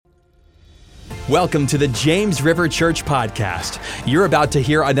Welcome to the James River Church Podcast. You're about to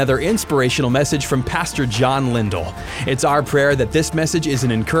hear another inspirational message from Pastor John Lindell. It's our prayer that this message is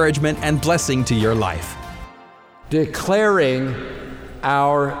an encouragement and blessing to your life. Declaring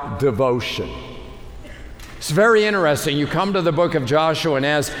our devotion. It's very interesting. You come to the book of Joshua, and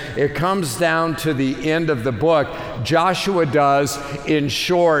as it comes down to the end of the book, Joshua does, in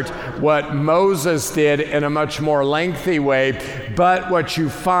short, what Moses did in a much more lengthy way, but what you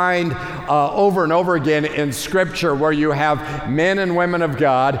find over and over again in Scripture, where you have men and women of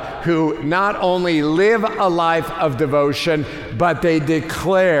God who not only live a life of devotion, but they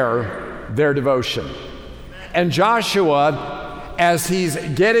declare their devotion. And Joshua, as he's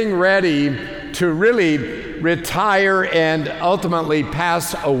getting ready to really retire and ultimately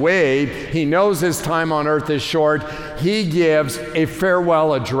pass away, he knows his time on earth is short. He gives a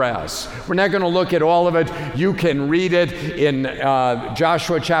farewell address. We're not going to look at all of it. You can read it in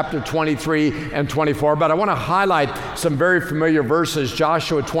Joshua chapter 23 and 24, but I want to highlight some very familiar verses.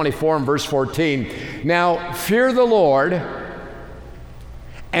 Joshua 24 and verse 14. Now, fear the Lord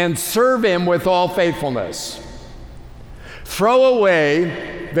and serve him with all faithfulness. Throw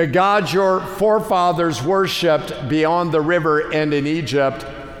away the gods your forefathers worshipped beyond the river and in Egypt,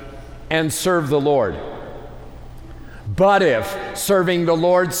 and serve the Lord. But if serving the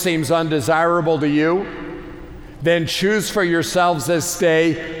Lord seems undesirable to you, then choose for yourselves this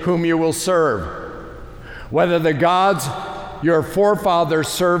day whom you will serve, whether the gods your forefathers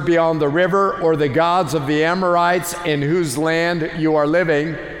served beyond the river or the gods of the Amorites in whose land you are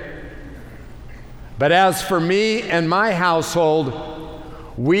living. But as for me and my household,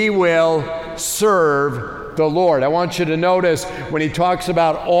 we will serve the Lord. I want you to notice when he talks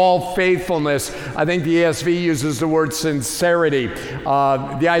about all faithfulness, I think the ESV uses the word sincerity.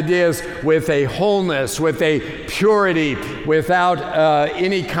 The idea is with a wholeness, with a purity, without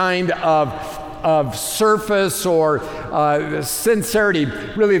any kind of surface or sincerity.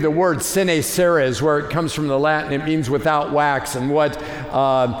 Really, the word sine cera is where it comes from the Latin. It means without wax. And what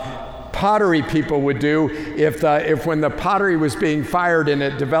pottery people would do, if when the pottery was being fired and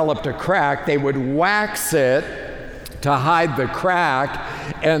it developed a crack, they would wax it to hide the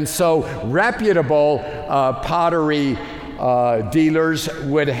crack. And so reputable pottery dealers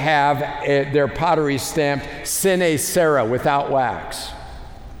would have their pottery stamped sine cera, without wax.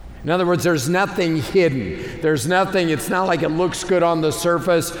 In other words, there's nothing hidden. There's nothing, it's not like it looks good on the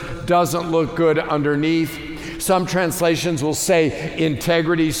surface, doesn't look good underneath. Some translations will say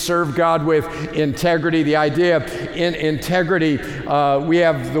integrity, serve God with integrity. The idea in integrity, we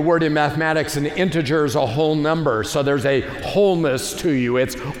have the word in mathematics, an integer is a whole number. So there's a wholeness to you.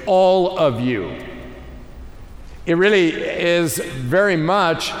 It's all of you. It really is very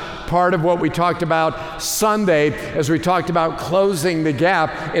much part of what we talked about Sunday as we talked about closing the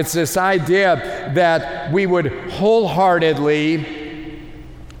gap. It's this idea that we would wholeheartedly,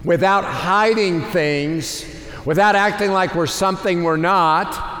 without hiding things, without acting like we're something we're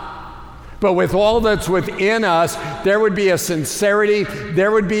not, but with all that's within us, there would be a sincerity, there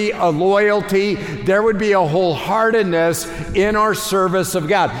would be a loyalty, there would be a wholeheartedness in our service of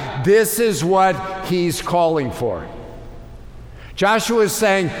God. This is what he's calling for. Joshua is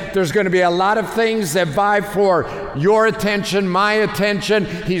saying there's going to be a lot of things that vie for your attention, my attention.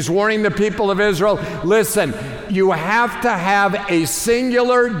 He's warning the people of Israel, listen, you have to have a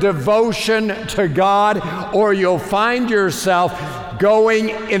singular devotion to God, or you'll find yourself going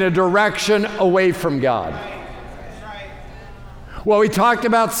in a direction away from God. What we talked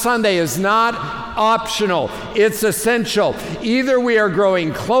about Sunday is not optional. It's essential. Either we are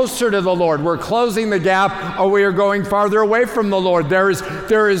growing closer to the Lord, we're closing the gap, or we are going farther away from the Lord. There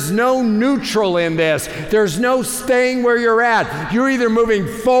is no neutral in this. There's no staying where you're at. You're either moving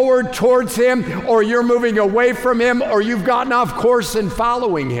forward towards him, or you're moving away from him, or you've gotten off course and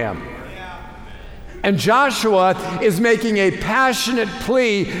following him. And Joshua is making a passionate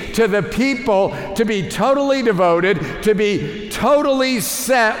plea to the people to be totally devoted, to be totally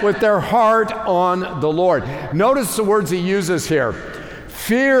set with their heart on the Lord. Notice the words he uses here.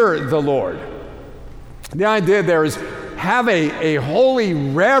 Fear the Lord. The idea there is have a holy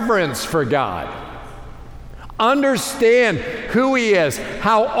reverence for God. Understand who he is,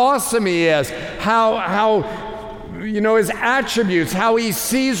 how awesome he is, how his attributes, how he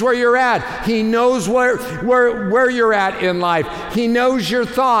sees where you're at. He knows where you're at in life. He knows your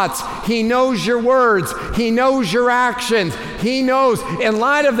thoughts. He knows your words. He knows your actions. He knows. In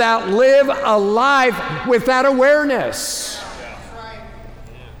light of that, live a life with that awareness.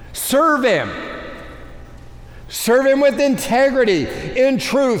 Serve him. Serve him with integrity, in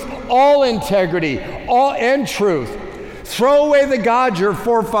truth, all integrity, all in truth. Throw away the gods your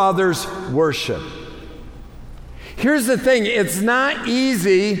forefathers worship. Here's the thing, it's not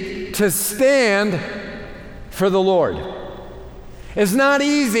easy to stand for the Lord. It's not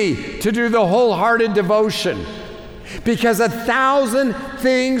easy to do the wholehearted devotion because 1,000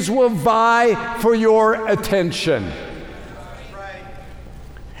 things will vie for your attention.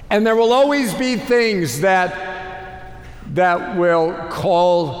 And there will always be things that will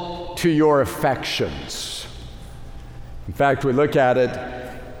call to your affections. In fact, we look at it,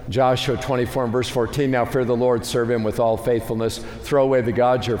 Joshua 24 and verse 14, now fear the Lord, serve him with all faithfulness, throw away the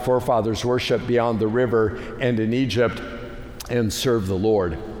gods your forefathers worship beyond the river and in Egypt, and serve the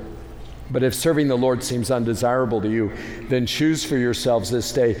Lord. But if serving the Lord seems undesirable to you, then choose for yourselves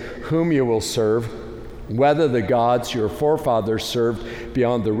this day whom you will serve, whether the gods your forefathers served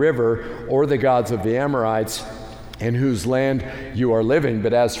beyond the river or the gods of the Amorites in whose land you are living.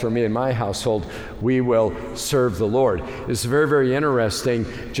 But as for me and my household, we will serve the Lord. It's very, very interesting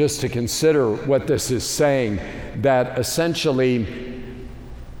just to consider what this is saying, that essentially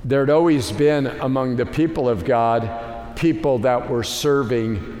there'd always been among the people of God people that were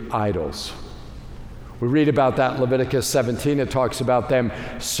serving idols. We read about that in Leviticus 17. It talks about them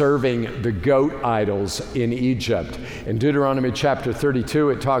serving the goat idols in Egypt. In Deuteronomy chapter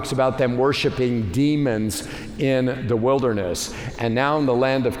 32, it talks about them worshiping demons in the wilderness. And now in the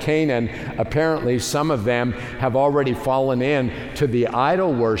land of Canaan, apparently some of them have already fallen in to the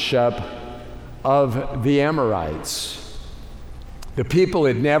idol worship of the Amorites. The people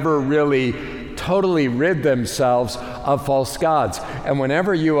had never really totally rid themselves of false gods. And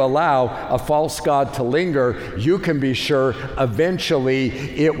whenever you allow a false god to linger, you can be sure eventually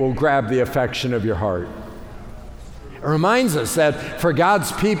it will grab the affection of your heart. It reminds us that for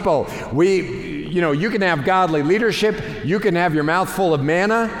God's people, you can have godly leadership, you can have your mouth full of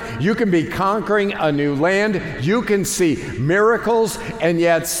manna, you can be conquering a new land, you can see miracles, and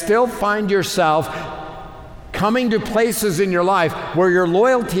yet still find yourself coming to places in your life where your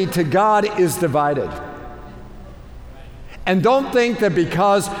loyalty to God is divided. And don't think that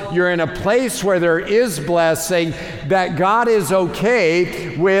because you're in a place where there is blessing, that God is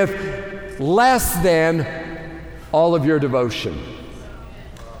okay with less than all of your devotion.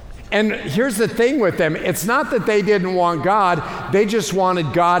 And here's the thing with them. It's not that they didn't want God, they just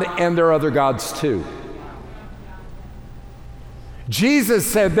wanted God and their other gods too. Jesus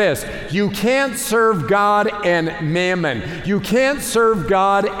said this, you can't serve God and mammon. You can't serve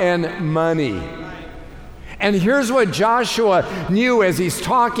God and money. And here's what Joshua knew as he's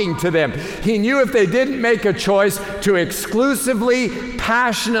talking to them. He knew if they didn't make a choice to exclusively,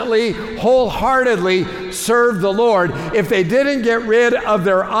 passionately, wholeheartedly serve the Lord, if they didn't get rid of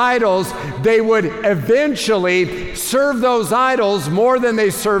their idols, they would eventually serve those idols more than they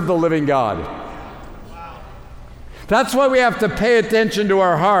serve the living God. That's why we have to pay attention to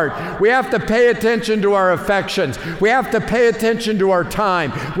our heart. We have to pay attention to our affections. We have to pay attention to our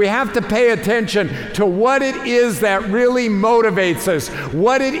time. We have to pay attention to what it is that really motivates us,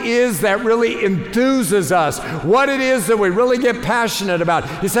 what it is that really enthuses us, what it is that we really get passionate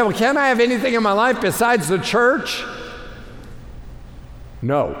about. You say, well, can't I have anything in my life besides the church?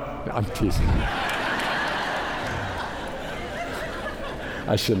 No, I'm teasing.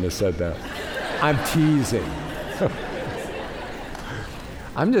 I shouldn't have said that. I'm teasing.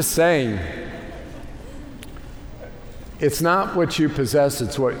 I'm just saying, it's not what you possess,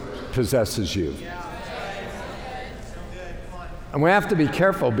 it's what possesses you. And we have to be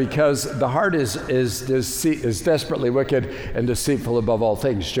careful because the heart is desperately wicked and deceitful above all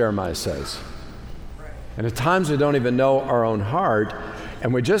things, Jeremiah says. And at times we don't even know our own heart,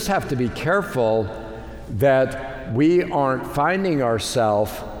 and we just have to be careful that we aren't finding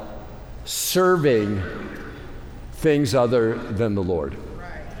ourselves serving things other than the Lord.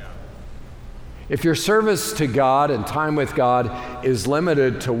 If your service to God and time with God is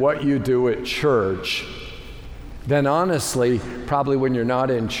limited to what you do at church, then honestly, probably when you're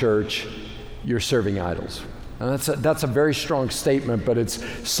not in church, you're serving idols. And that's a very strong statement, but it's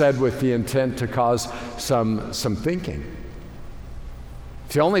said with the intent to cause some thinking.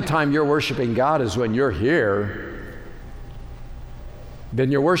 If the only time you're worshiping God is when you're here, then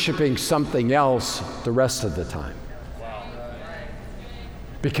you're worshiping something else the rest of the time.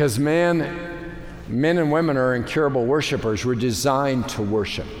 Because men and women are incurable worshipers. We're designed to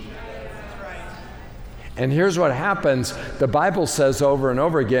worship. And here's what happens. The Bible says over and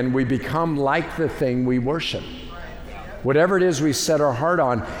over again, we become like the thing we worship. Whatever it is we set our heart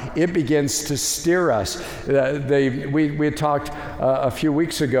on, it begins to steer us. We had talked a few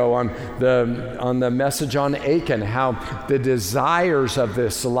weeks ago on the message on Achan, how the desires of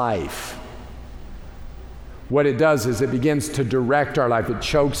this life What it does is it begins to direct our life. It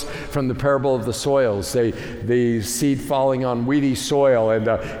chokes from the parable of the soils, the seed falling on weedy soil, and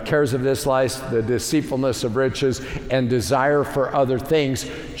the cares of this life, the deceitfulness of riches, and desire for other things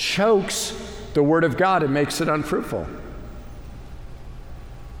chokes the word of God and makes it unfruitful.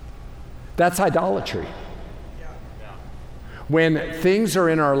 That's idolatry. When things are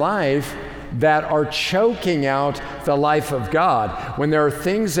in our life that are choking out the life of God, when there are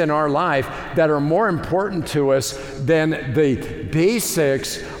things in our life that are more important to us than the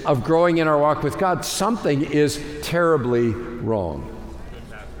basics of growing in our walk with God, something is terribly wrong.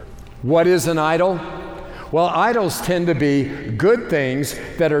 What is an idol? Well, idols tend to be good things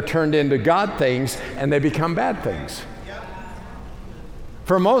that are turned into God things, and they become bad things.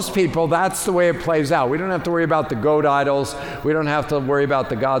 For most people, that's the way it plays out. We don't have to worry about the goat idols. We don't have to worry about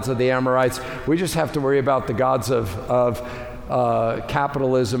the gods of the Amorites. We just have to worry about the gods of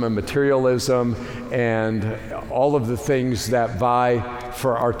capitalism and materialism and all of the things that vie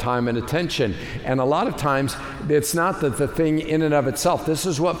for our time and attention. And a lot of times, it's not that the thing in and of itself. This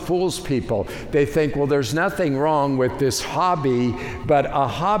is what fools people. They think, well, there's nothing wrong with this hobby, but a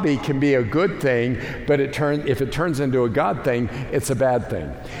hobby can be a good thing, but if it turns into a God thing, it's a bad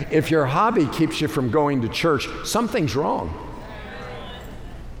thing. If your hobby keeps you from going to church, something's wrong.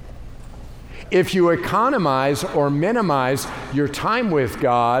 If you economize or minimize your time with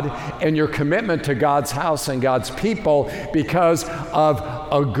God and your commitment to God's house and God's people because of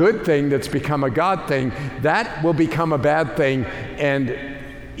a good thing that's become a God thing, that will become a bad thing, and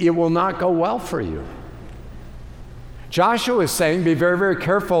it will not go well for you. Joshua is saying, be very, very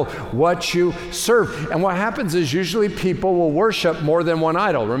careful what you serve. And what happens is usually people will worship more than one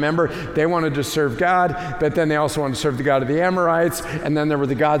idol. Remember, they wanted to serve God, but then they also wanted to serve the God of the Amorites, and then there were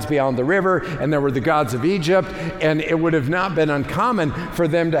the gods beyond the river, and there were the gods of Egypt, and it would have not been uncommon for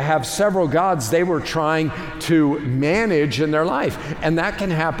them to have several gods they were trying to manage in their life. And that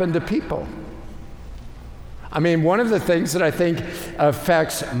can happen to people. I mean, one of the things that I think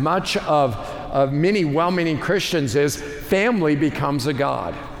affects much of many well-meaning Christians is family becomes a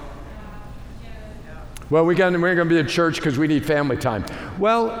god. Well, we're going to be a church because we need family time.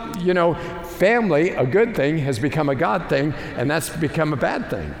 Well, you know, family, a good thing, has become a God thing, and that's become a bad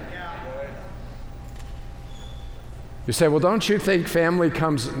thing. You say, well, don't you think family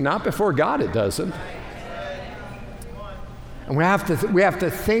comes not before God? It doesn't. And we have to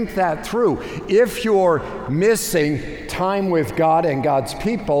think that through. If you're missing time with God and God's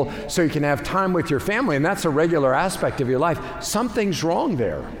people so you can have time with your family, and that's a regular aspect of your life, something's wrong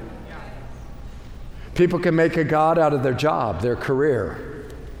there. People can make a god out of their job, their career.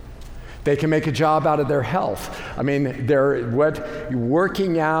 They can make a job out of their health. I mean,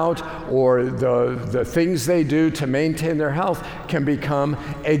 working out or the things they do to maintain their health can become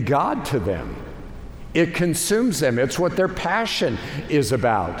a god to them. It consumes them. It's what their passion is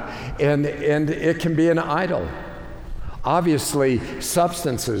about. And it can be an idol. Obviously,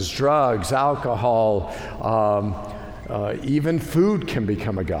 substances, drugs, alcohol, even food can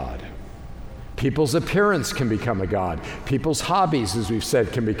become a god. People's appearance can become a god. People's hobbies, as we've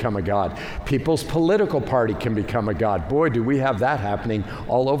said, can become a god. People's political party can become a god. Boy, do we have that happening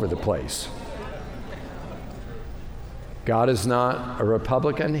all over the place. God is not a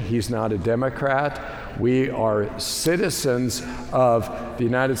Republican. He's not a Democrat. We are citizens of the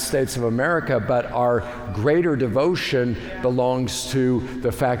United States of America, but our greater devotion belongs to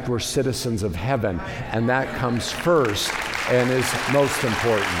the fact we're citizens of heaven, and that comes first and is most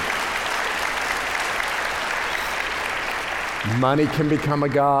important. Money can become a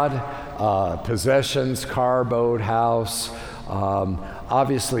god, possessions, car, boat, house.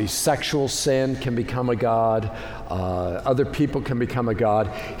 Obviously, sexual sin can become a god. Other people can become a god.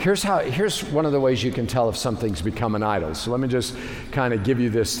 Here's one of the ways you can tell if something's become an idol. So let me just kind of give you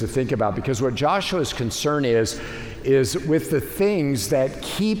this to think about, because what Joshua's concern is with the things that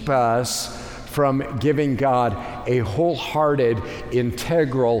keep us from giving God a wholehearted,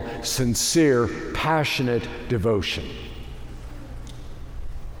 integral, sincere, passionate devotion.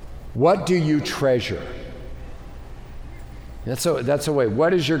 What do you treasure? That's a way.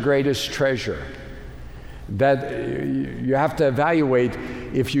 What is your greatest treasure? That you have to evaluate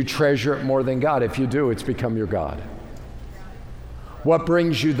if you treasure it more than God. If you do, it's become your God. What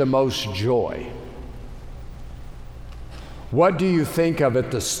brings you the most joy? What do you think of at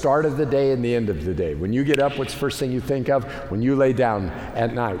the start of the day and the end of the day? When you get up, what's the first thing you think of? When you lay down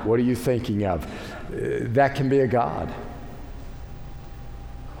at night, what are you thinking of? That can be a God.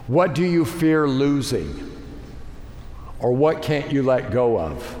 What do you fear losing? Or what can't you let go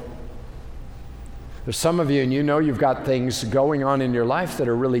of? There's some of you, and you know you've got things going on in your life that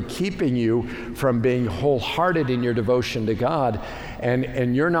are really keeping you from being wholehearted in your devotion to God,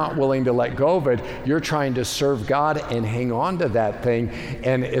 and you're not willing to let go of it. You're trying to serve God and hang on to that thing,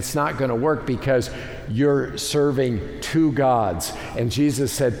 and it's not going to work because you're serving two gods. And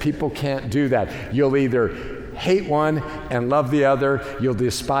Jesus said people can't do that. You'll either hate one and love the other. You'll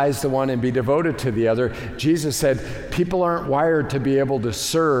despise the one and be devoted to the other. Jesus said people aren't wired to be able to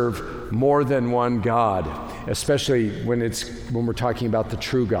serve more than one God, especially when we're talking about the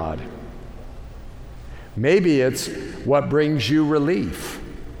true God. Maybe it's what brings you relief.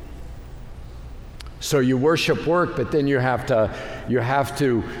 So you worship work, but then you have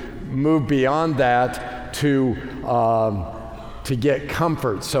to move beyond that to get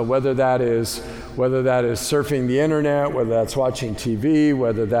comfort. So whether that is surfing the internet, whether that's watching TV,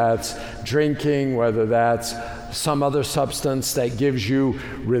 whether that's drinking, whether that's some other substance that gives you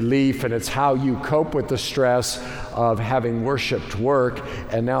relief, and it's how you cope with the stress of having worshiped work,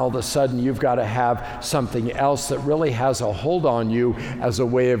 and now all of a sudden you've got to have something else that really has a hold on you as a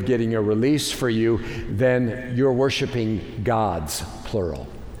way of getting a release for you, then you're worshiping gods, plural.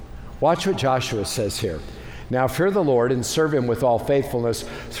 Watch what Joshua says here. Now fear the Lord and serve him with all faithfulness.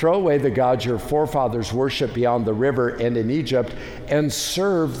 Throw away the gods your forefathers worshiped beyond the river and in Egypt, and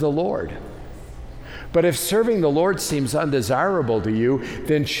serve the Lord. But if serving the Lord seems undesirable to you,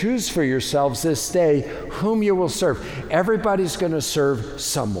 then choose for yourselves this day whom you will serve. Everybody's going to serve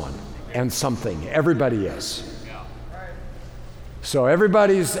someone and something. Everybody is. So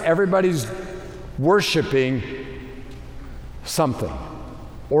everybody's worshiping something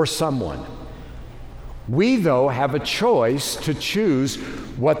or someone. We, though, have a choice to choose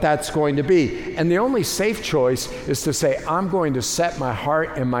what that's going to be. And the only safe choice is to say, I'm going to set my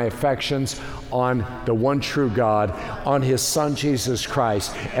heart and my affections on the one true God, on his Son, Jesus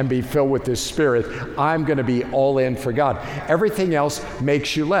Christ, and be filled with his Spirit. I'm going to be all in for God. Everything else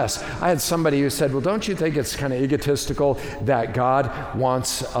makes you less. I had somebody who said, well, don't you think it's kind of egotistical that God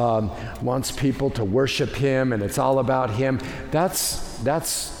wants people to worship him and it's all about him?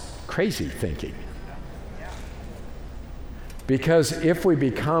 That's crazy thinking. Because if we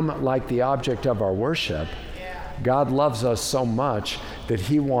become like the object of our worship, God loves us so much that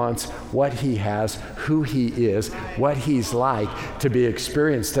he wants what he has, who he is, what he's like to be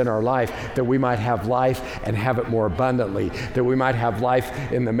experienced in our life, that we might have life and have it more abundantly, that we might have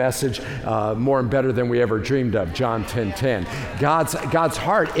life in the message more and better than we ever dreamed of, John 10:10. God's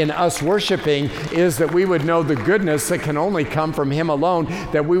heart in us worshiping is that we would know the goodness that can only come from him alone,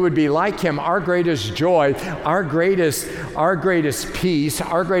 that we would be like him. Our greatest joy, our greatest peace,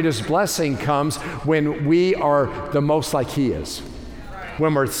 our greatest blessing comes when we are the most like he is.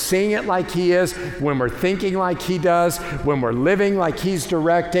 When we're seeing it like he is, when we're thinking like he does, when we're living like he's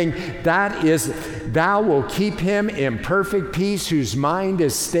directing, that is, thou will keep him in perfect peace whose mind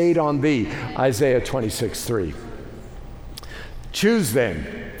is stayed on thee. Isaiah 26:3. Choose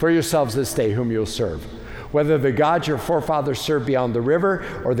then for yourselves this day whom you'll serve, whether the gods your forefathers served beyond the river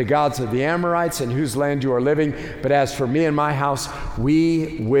or the gods of the Amorites in whose land you are living. But as for me and my house,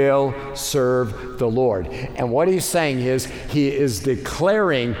 we will serve the Lord. And what he's saying is he is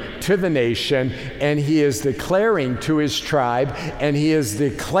declaring to the nation, and he is declaring to his tribe, and he is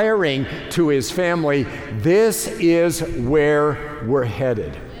declaring to his family, this is where we're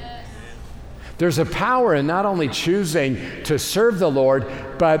headed. There's a power in not only choosing to serve the Lord,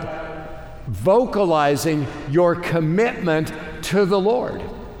 but vocalizing your commitment to the Lord.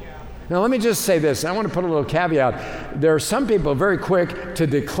 Now, let me just say this. I want to put a little caveat. There are some people very quick to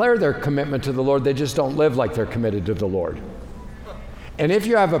declare their commitment to the Lord. They just don't live like they're committed to the Lord. And if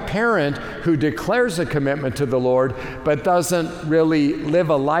you have a parent who declares a commitment to the Lord but doesn't really live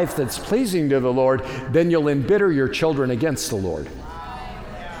a life that's pleasing to the Lord, then you'll embitter your children against the Lord.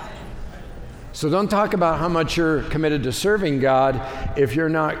 So don't talk about how much you're committed to serving God if you're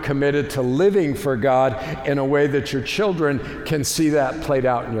not committed to living for God in a way that your children can see that played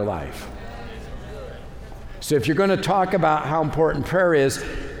out in your life. So if you're going to talk about how important prayer is,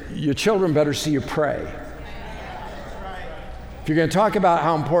 your children better see you pray. If you're going to talk about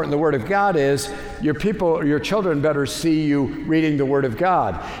how important the Word of God is, your children better see you reading the Word of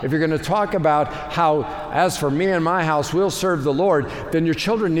God. If you're going to talk about how, as for me and my house, we'll serve the Lord, then your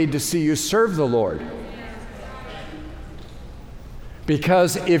children need to see you serve the Lord.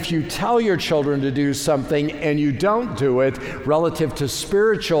 Because if you tell your children to do something and you don't do it relative to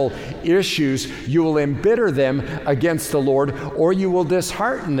spiritual issues, you will embitter them against the Lord, or you will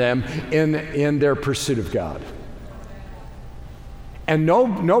dishearten them in their pursuit of God. And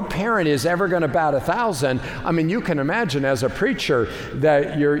no parent is ever going to bat 1,000. I mean, you can imagine as a preacher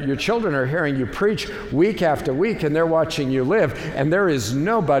that your children are hearing you preach week after week, and they're watching you live, and there is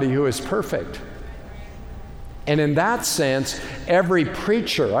nobody who is perfect. And in that sense, every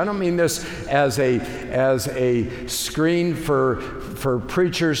preacher, I don't mean this as a screen for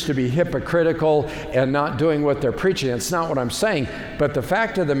preachers to be hypocritical and not doing what they're preaching. It's not what I'm saying. But the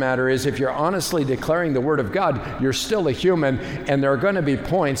fact of the matter is, if you're honestly declaring the Word of God, you're still a human, and there are going to be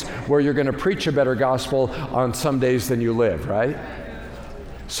points where you're going to preach a better gospel on some days than you live, right?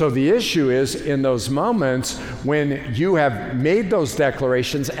 So the issue is in those moments when you have made those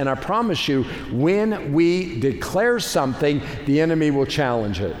declarations, and I promise you, when we declare something, the enemy will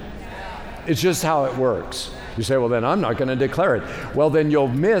challenge it. It's just how it works. You say, well, then I'm not going to declare it. Well, then you'll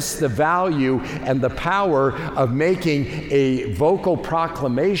miss the value and the power of making a vocal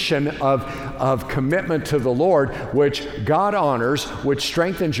proclamation of commitment to the Lord, which God honors, which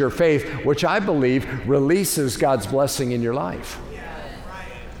strengthens your faith, which I believe releases God's blessing in your life.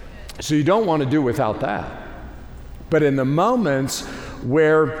 So you don't want to do without that. But in the moments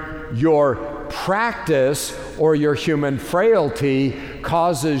where your practice or your human frailty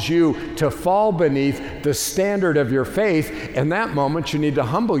causes you to fall beneath the standard of your faith, in that moment you need to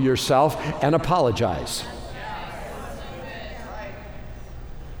humble yourself and apologize.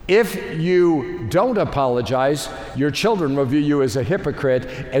 If you don't apologize, your children will view you as a hypocrite,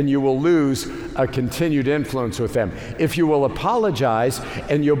 and you will lose a continued influence with them. If you will apologize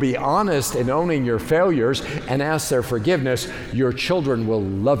and you'll be honest in owning your failures and ask their forgiveness, your children will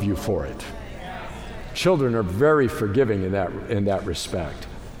love you for it. Children are very forgiving in that respect.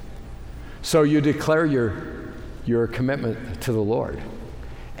 So you declare your commitment to the Lord.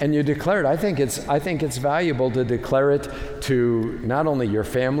 And you declare it. I think it's valuable to declare it to not only your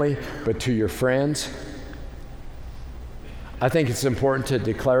family, but to your friends. I think it's important to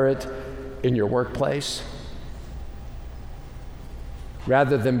declare it in your workplace.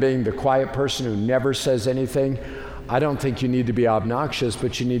 Rather than being the quiet person who never says anything, I don't think you need to be obnoxious,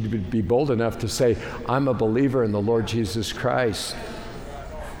 but you need to be bold enough to say, I'm a believer in the Lord Jesus Christ.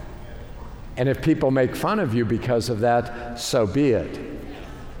 And if people make fun of you because of that, so be it.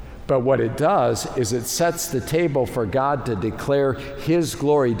 But what it does is it sets the table for God to declare His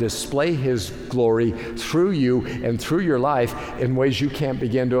glory, display His glory through you and through your life in ways you can't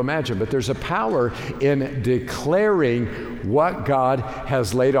begin to imagine. But there's a power in declaring what God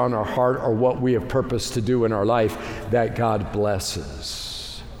has laid on our heart or what we have purposed to do in our life that God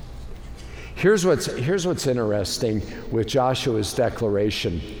blesses. Here's what's interesting with Joshua's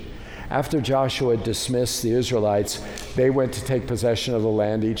declaration. After Joshua dismissed the Israelites, they went to take possession of the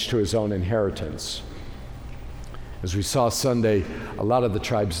land, each to his own inheritance. As we saw Sunday, a lot of the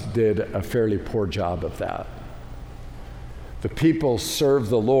tribes did a fairly poor job of that. The people served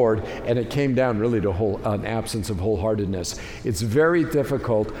the Lord, and it came down really to an absence of wholeheartedness. It's very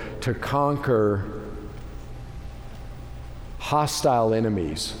difficult to conquer hostile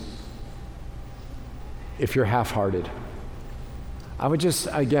enemies if you're half-hearted. I would just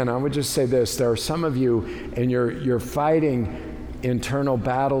say this. There are some of you, and you're fighting internal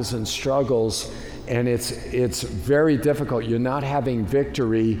battles and struggles, and it's very difficult. You're not having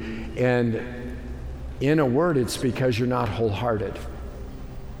victory, and in a word, it's because you're not wholehearted.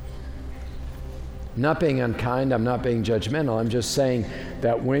 I'm not being unkind, I'm not being judgmental. I'm just saying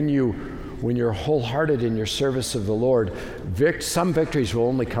that when you're wholehearted in your service of the Lord, some victories will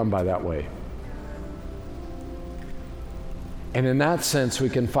only come by that way. And in that sense,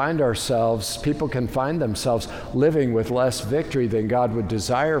 people can find themselves living with less victory than God would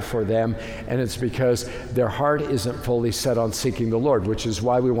desire for them, and it's because their heart isn't fully set on seeking the Lord, which is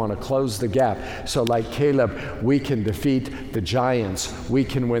why we want to close the gap. So like Caleb, we can defeat the giants. We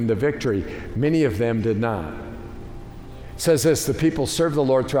can win the victory. Many of them did not. It says this, the people served the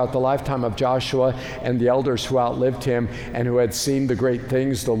Lord throughout the lifetime of Joshua and the elders who outlived him and who had seen the great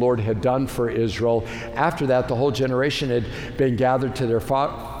things the Lord had done for Israel. After that, the whole generation had been gathered to their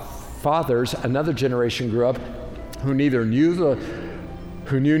fathers. Another generation grew up who knew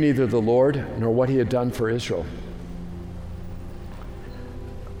neither the Lord nor what he had done for Israel.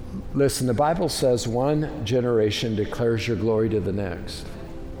 Listen, the Bible says one generation declares your glory to the next.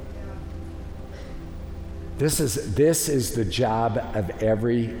 This is the job of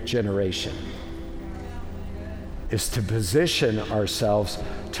every generation, is to position ourselves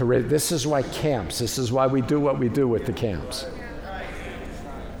this is why this is why we do what we do with the camps.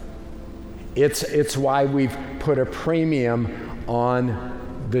 It's why we've put a premium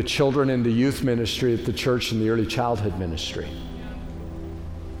on the children in the youth ministry at the church and the early childhood ministry.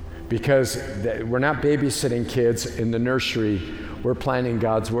 Because we're not babysitting kids in the nursery we're planting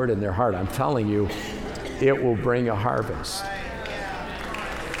God's word in their heart, I'm telling you, it will bring a harvest.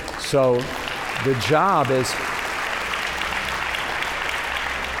 So the job is,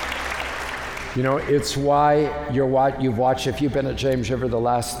 it's why you've watched, if you've been at James River the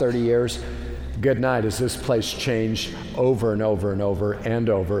last 30 years, good night, as this place changed over and over and over and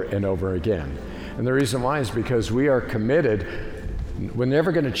over and over again. And the reason why is because we are committed. We're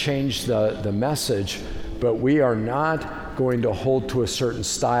never going to change the message, but we are not going to hold to a certain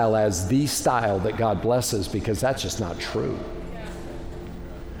style as the style that God blesses, because that's just not true.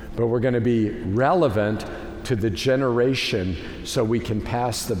 But we're going to be relevant to the generation so we can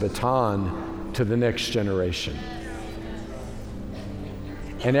pass the baton to the next generation.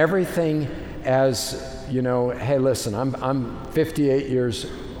 And everything as, hey, listen, I'm 58 years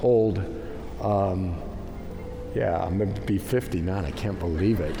old. Yeah, I'm going to be 59. I can't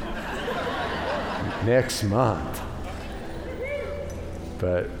believe it. Next month.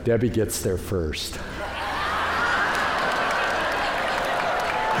 But Debbie gets there first.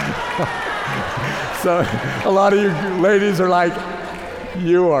 So a lot of you ladies are like,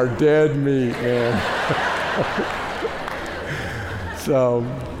 you are dead meat, man.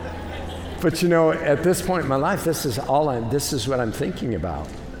 But at this point in my life, this is what I'm thinking about.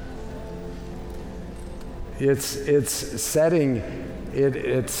 It's setting it.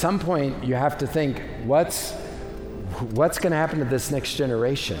 At some point, you have to think, what's going to happen to this next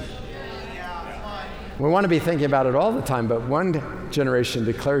generation? We want to be thinking about it all the time, but one generation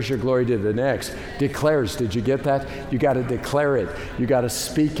declares your glory to the next. Declares, did you get that? You got to declare it. You got to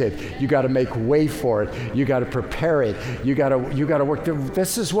speak it. You got to make way for it. You got to prepare it. You got to work.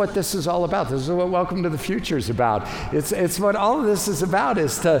 This is what this is all about. This is what Welcome to the Future is about. It's what all of this is about,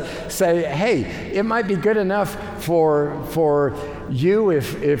 is to say, hey, it might be good enough for you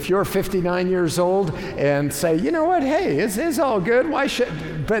if you're 59 years old and say, you know what, hey, it's all good. Why should?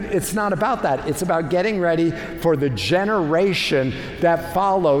 But it's not about that. It's about getting ready for the generation that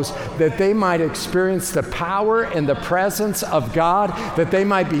follows, that they might experience the power and the presence of God, that they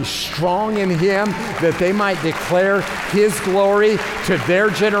might be strong in Him, that they might declare His glory to their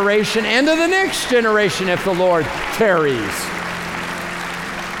generation and to the next generation if the Lord tarries.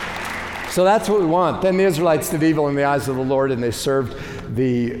 So that's what we want. Then the Israelites did evil in the eyes of the Lord, and they served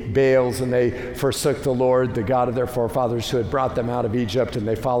the Baals, and they forsook the Lord, the God of their forefathers, who had brought them out of Egypt, and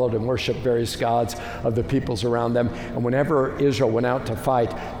they followed and worshiped various gods of the peoples around them. And whenever Israel went out to fight,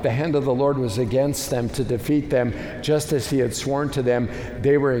 the hand of the Lord was against them to defeat them, just as He had sworn to them.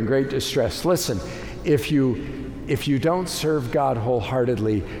 They were in great distress. Listen, if you don't serve God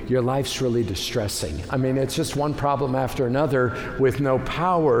wholeheartedly, your life's really distressing. I mean, it's just one problem after another with no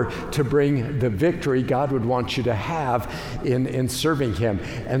power to bring the victory God would want you to have in serving Him.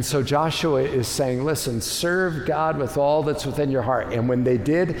 And so Joshua is saying, listen, serve God with all that's within your heart. And when they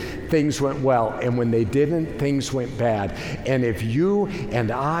did, things went well. And when they didn't, things went bad. And if you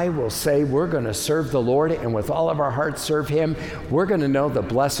and I will say we're going to serve the Lord and with all of our hearts serve Him, we're going to know the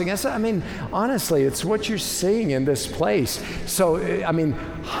blessing. I mean, honestly, it's what you're seeing in this place. So, I mean,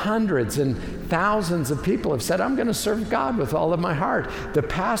 hundreds and thousands of people have said, I'm going to serve God with all of my heart. The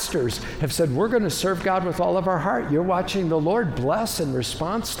pastors have said, we're going to serve God with all of our heart. You're watching the Lord bless in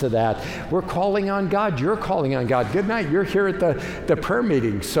response to that. We're calling on God. You're calling on God. Good night. You're here at the prayer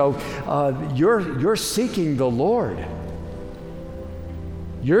meeting. So you're seeking the Lord.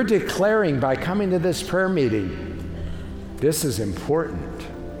 You're declaring by coming to this prayer meeting, this is important.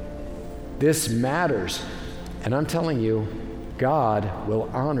 This matters. And I'm telling you, God will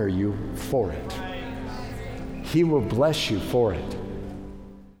honor you for it. He will bless you for it.